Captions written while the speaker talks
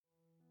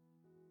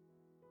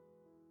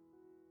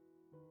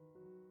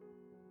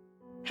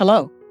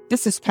Hello,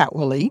 this is Pat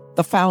Willie,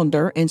 the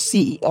founder and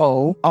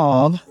CEO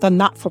of the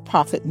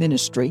not-for-profit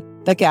ministry,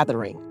 The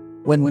Gathering.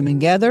 When women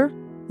gather,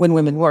 when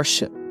women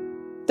worship.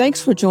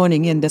 Thanks for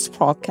joining in this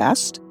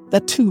podcast, The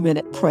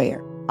 2-Minute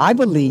Prayer. I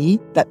believe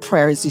that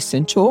prayer is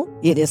essential,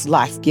 it is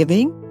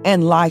life-giving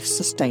and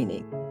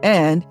life-sustaining,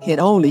 and it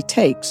only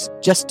takes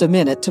just a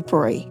minute to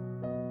pray.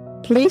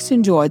 Please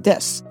enjoy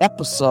this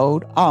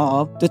episode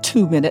of The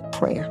 2-Minute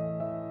Prayer.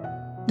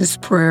 This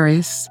prayer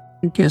is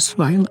against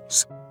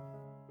violence.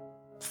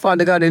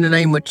 Father God, in the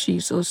name of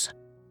Jesus,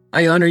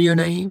 I honor your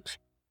name,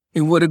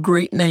 and what a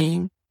great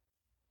name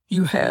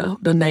you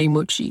have, the name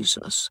of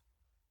Jesus,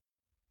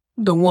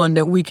 the one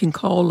that we can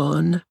call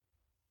on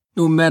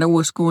no matter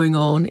what's going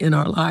on in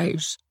our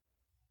lives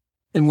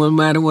and no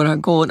matter what are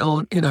going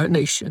on in our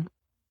nation.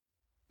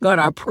 God,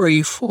 I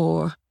pray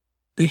for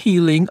the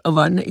healing of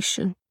our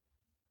nation.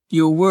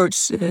 Your word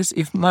says,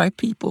 if my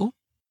people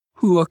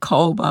who are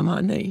called by my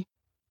name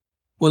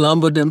will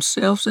humble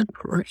themselves and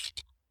pray,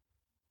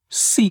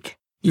 seek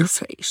your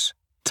face,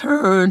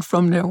 turn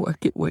from their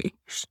wicked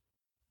ways,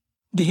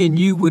 then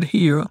you would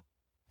hear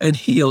and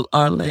heal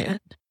our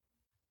land.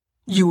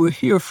 You will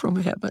hear from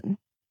heaven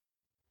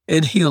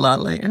and heal our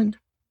land.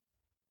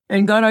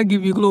 And God, I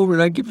give you glory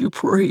and I give you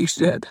praise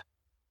that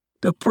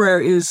the prayer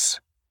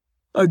is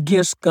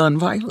against gun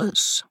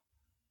violence.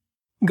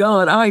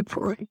 God, I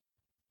pray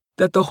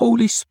that the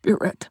Holy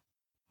Spirit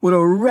would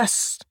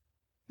arrest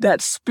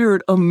that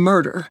spirit of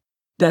murder,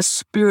 that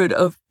spirit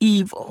of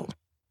evil,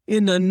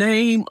 in the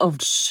name of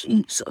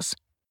Jesus,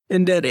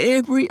 and that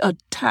every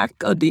attack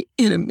of the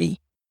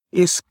enemy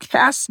is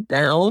cast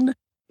down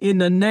in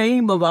the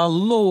name of our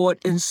Lord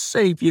and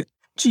Savior,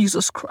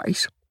 Jesus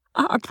Christ.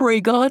 I pray,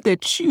 God,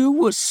 that you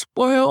would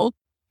spoil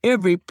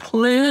every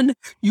plan.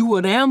 You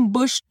would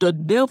ambush the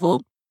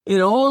devil in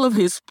all of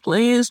his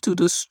plans to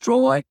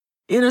destroy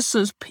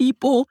innocent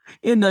people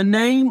in the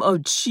name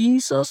of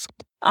Jesus.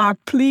 I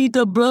plead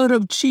the blood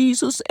of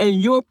Jesus and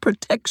your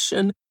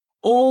protection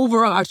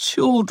over our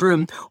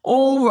children,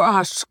 over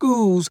our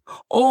schools,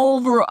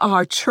 over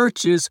our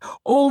churches,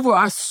 over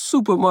our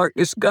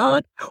supermarkets,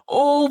 God,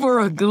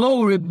 over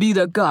glory be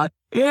to God.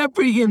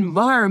 Every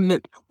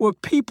environment where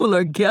people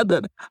are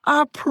gathered,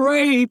 I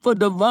pray for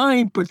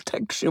divine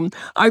protection.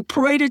 I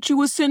pray that you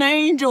would send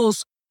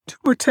angels to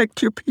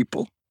protect your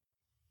people.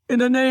 In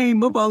the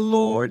name of our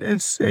Lord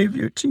and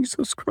Savior,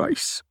 Jesus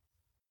Christ,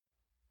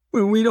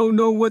 when we don't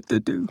know what to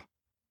do,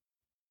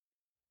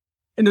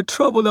 and the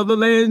trouble of the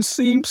land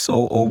seems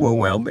so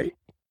overwhelming,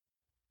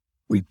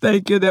 we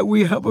thank you that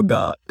we have a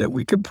God that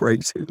we can pray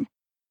to.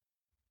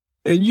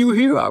 And you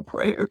hear our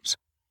prayers,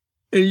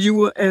 and you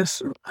will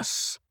answer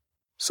us.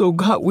 So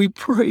God, we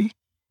pray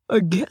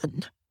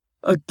again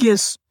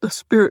against the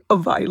spirit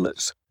of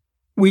violence.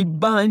 We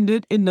bind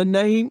it in the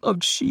name of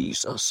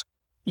Jesus.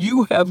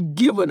 You have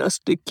given us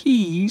the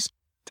keys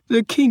to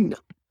the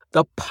kingdom,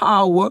 the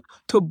power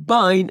to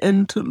bind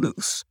and to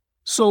loose.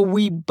 So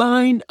we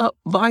bind up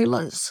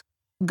violence.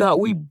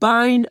 God, we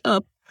bind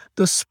up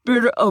the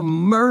spirit of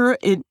murder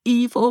and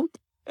evil,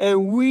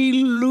 and we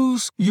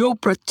lose your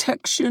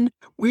protection.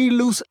 We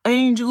lose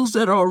angels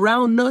that are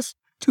around us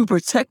to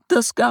protect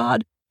us,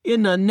 God,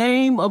 in the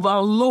name of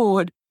our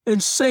Lord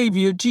and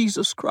Savior,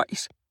 Jesus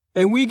Christ.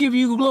 And we give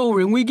you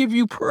glory and we give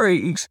you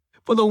praise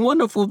for the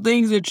wonderful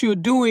things that you're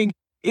doing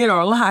in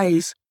our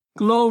lives.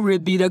 Glory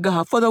be to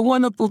God for the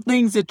wonderful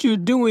things that you're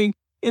doing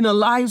in the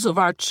lives of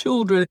our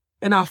children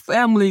and our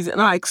families and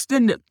our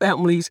extended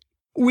families.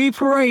 We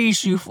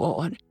praise you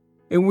for it,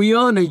 and we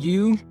honor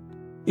you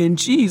in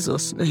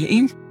Jesus'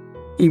 name.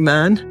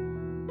 Amen.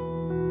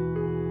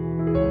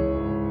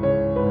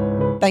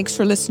 Thanks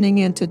for listening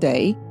in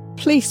today.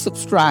 Please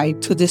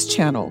subscribe to this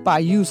channel by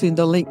using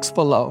the links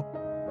below.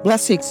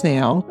 Blessings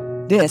now.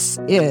 This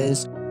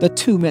is the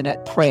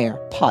 2-Minute Prayer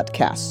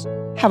Podcast.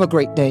 Have a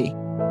great day.